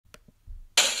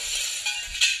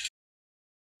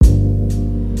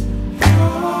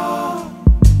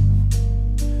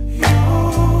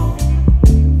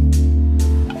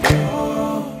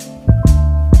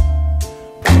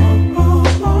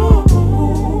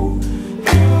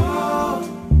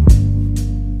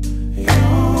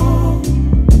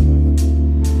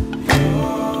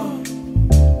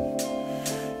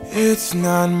It's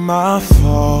not my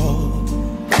fault.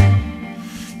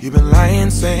 You've been lying,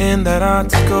 saying that I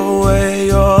took away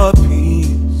your peace.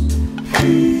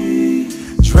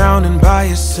 Drowning by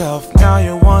yourself, now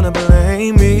you wanna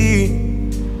blame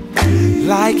me.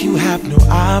 Like you have no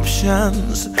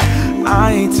options.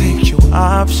 I ain't take your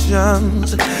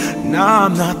options. Nah,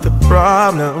 I'm not the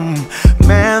problem.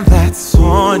 Man, that's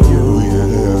on you,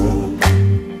 yeah.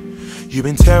 You've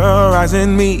been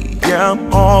terrorizing me, yeah,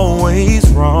 I'm always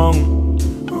wrong.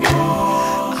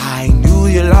 I knew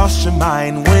you lost your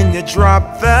mind when you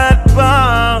dropped that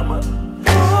bomb.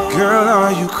 Girl,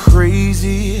 are you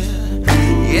crazy?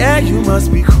 Yeah, you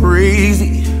must be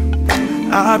crazy.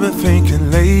 I've been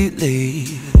thinking lately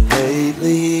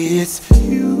it's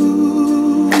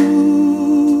you.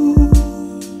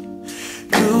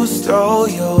 You stole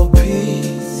your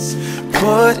peace,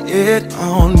 put it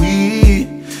on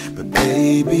me. But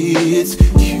baby, it's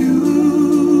you.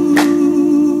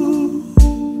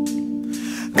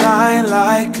 Lying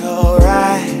like a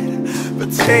rat,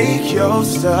 but take your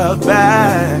stuff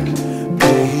back.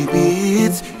 Baby,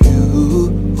 it's you.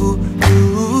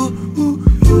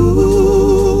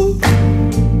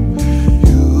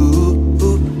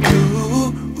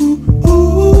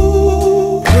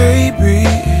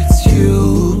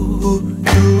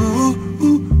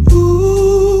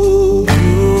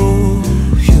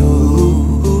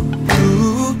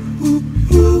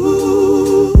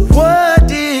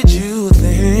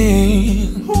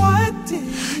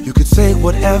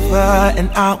 Whatever, and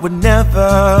I would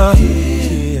never.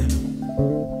 Yeah.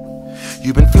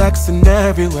 You've been flexing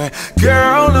everywhere.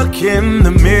 Girl, look in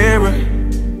the mirror.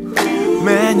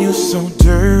 Man, you so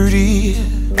dirty.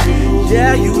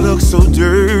 Yeah, you look so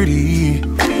dirty.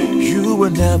 You were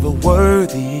never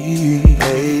worthy.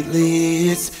 Lately,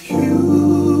 it's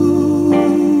you.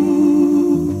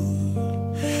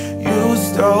 You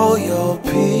stole your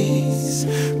peace,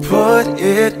 put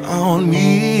it on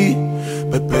me.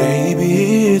 But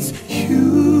baby, it's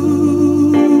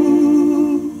you.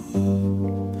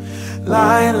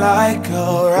 Lying like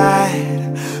a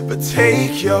rat, but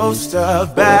take your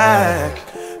stuff back.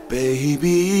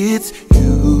 Baby, it's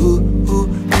you.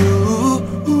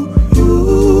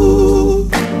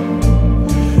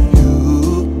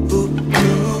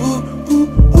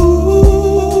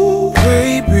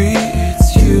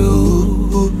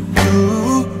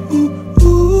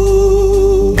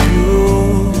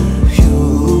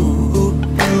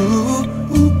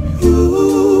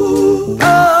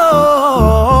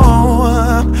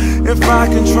 If I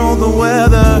control the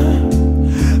weather,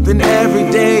 then every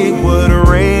day would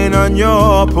rain on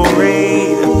your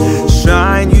parade.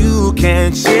 Shine, you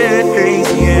can't change,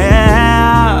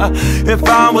 yeah. If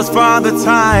I was Father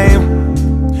Time,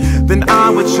 then I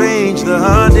would change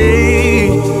the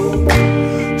day.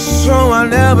 So I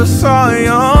never saw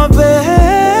your face.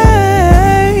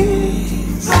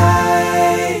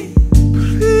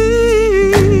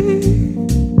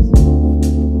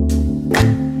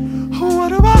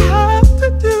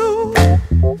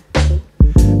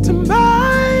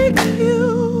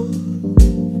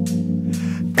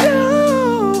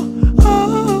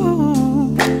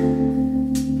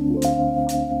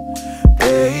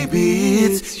 Baby,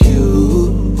 it's you.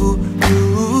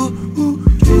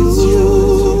 It's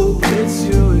you. It's you. It's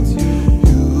you.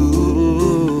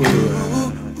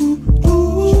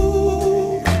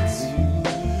 It's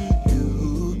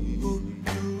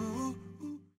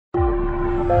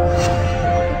you.